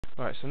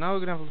Right, so now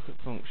we're going to have a look at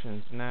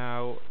functions.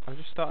 Now, I've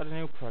just started a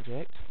new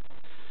project,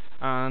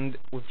 and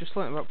we've just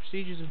learnt about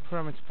procedures and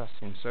parameter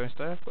passing. So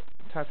instead of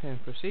typing in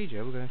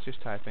procedure, we're going to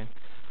just type in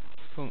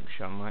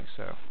function, like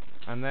so.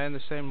 And then the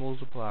same rules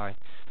apply.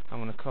 I'm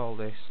going to call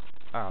this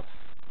add.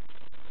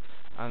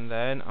 And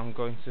then I'm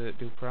going to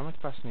do parameter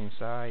passing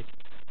inside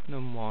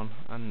num1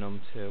 and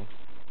num2.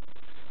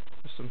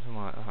 Just something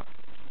like that.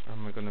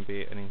 And we're going to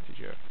be an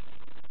integer.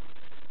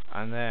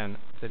 And then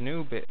the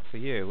new bit for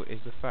you is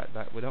the fact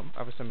that we don't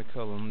have a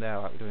semicolon there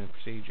like we're doing a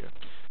procedure.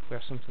 We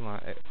have something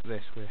like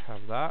this. We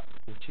have that,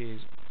 which is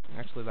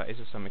actually that is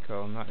a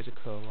semicolon, that is a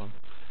colon.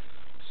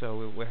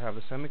 So we have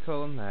the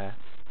semicolon there,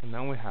 and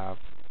then we have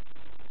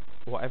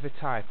whatever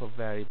type of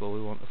variable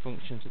we want the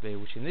function to be,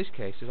 which in this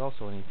case is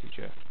also an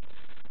integer,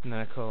 and then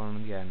a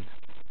colon at the end.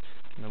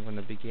 And I'm going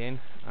to begin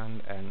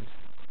and end.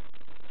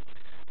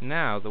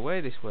 Now the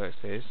way this works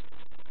is,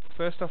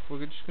 first off,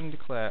 we're just going to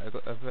declare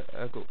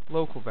a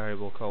local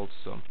variable called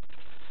sum,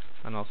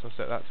 and also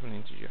set that to an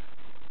integer.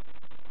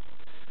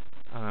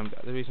 And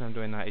the reason I'm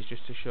doing that is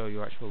just to show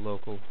you actual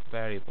local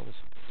variables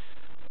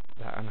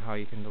and how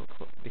you can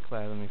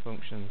declare them in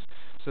functions.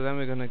 So then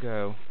we're going to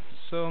go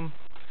sum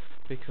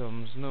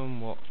becomes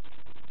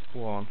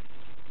num1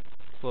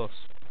 plus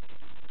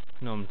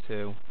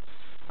num2,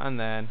 and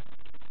then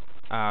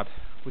add,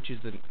 which is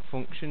the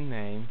function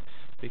name,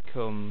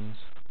 becomes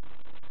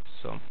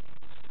sum.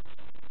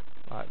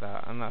 Like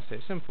that, and that's it,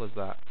 simple as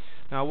that.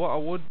 Now what I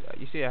would,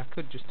 you see, I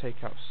could just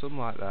take out sum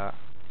like that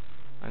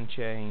and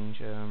change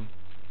the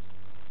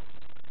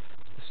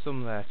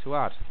sum there to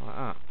add, like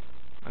that,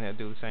 and it'll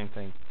do the same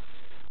thing.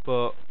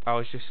 But I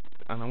was just,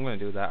 and I'm going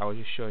to do that, I was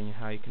just showing you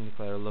how you can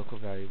declare a local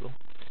variable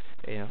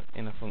in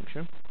a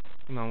function.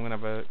 And I'm going to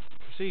have a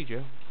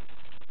procedure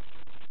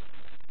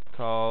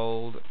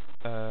called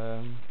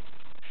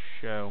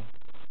show,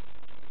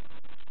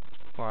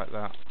 like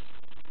that,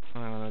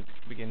 and I'm going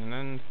to begin and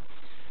end.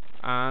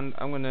 And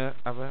I'm going to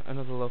have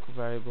another local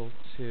variable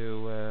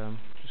to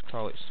just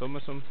call it sum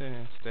or something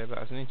and save that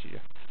as an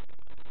integer.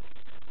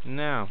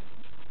 Now,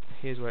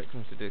 here's where it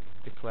comes to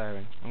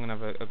declaring. I'm going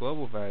to have a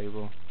global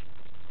variable.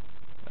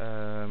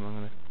 I'm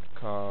going to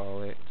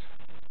call it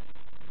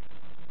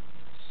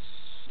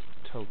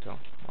total,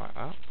 like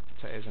that.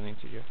 Set it as an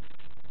integer.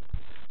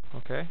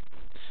 Okay.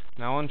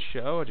 Now on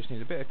show, I just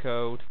need a bit of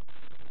code,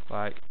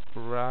 like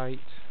write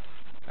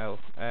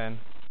ln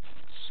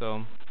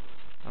sum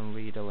and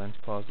read ln to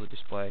pause the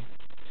display.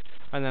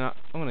 And then I'm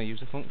going to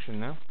use a function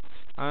now.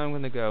 I'm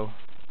going to go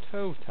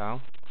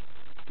total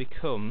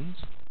becomes,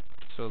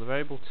 so the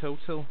variable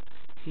total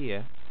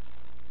here,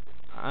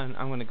 and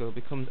I'm going to go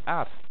becomes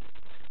add,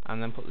 and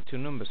then put the two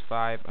numbers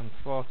 5 and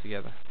 4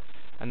 together.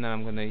 And then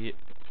I'm going to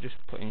just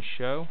put in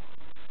show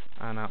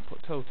and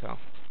output total,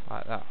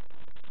 like that.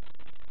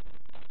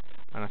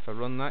 And if I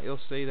run that, you'll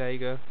see, there you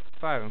go,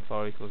 5 and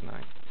 4 equals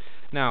 9.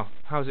 Now,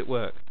 how does it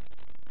work?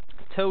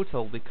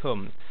 Total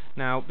becomes,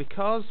 now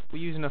because we're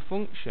using a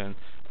function,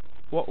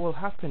 what will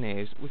happen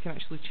is we can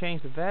actually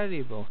change the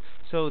variable.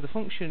 So the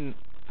function's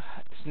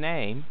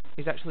name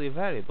is actually a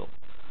variable,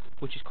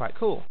 which is quite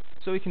cool.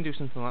 So we can do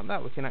something like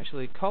that. We can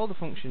actually call the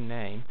function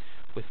name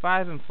with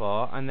 5 and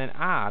 4, and then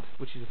add,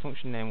 which is the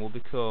function name, will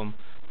become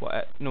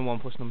what num1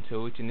 plus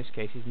num2, which in this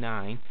case is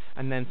 9,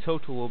 and then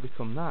total will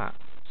become that.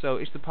 So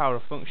it's the power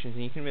of functions,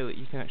 and you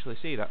can actually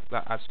see that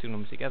adds two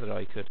numbers together, or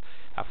you could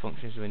have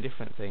functions doing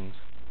different things.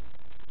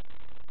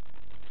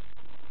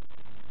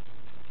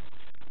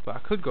 But I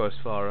could go as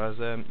far as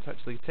to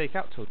actually take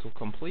out total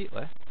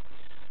completely,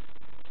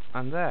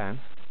 and then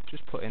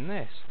just put in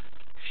this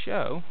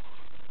show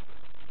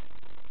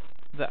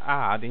the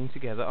adding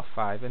together of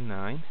 5 and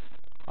 9,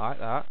 like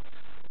that.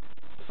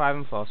 5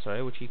 and 4,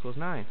 sorry, which equals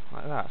 9,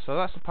 like that. So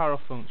that's the power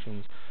of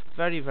functions.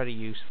 Very, very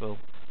useful.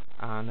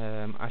 And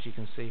as you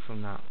can see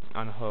from that,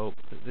 and I hope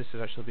that this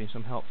has actually been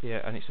some help for you,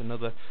 and it's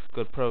another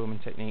good programming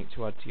technique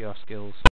to add to your skills.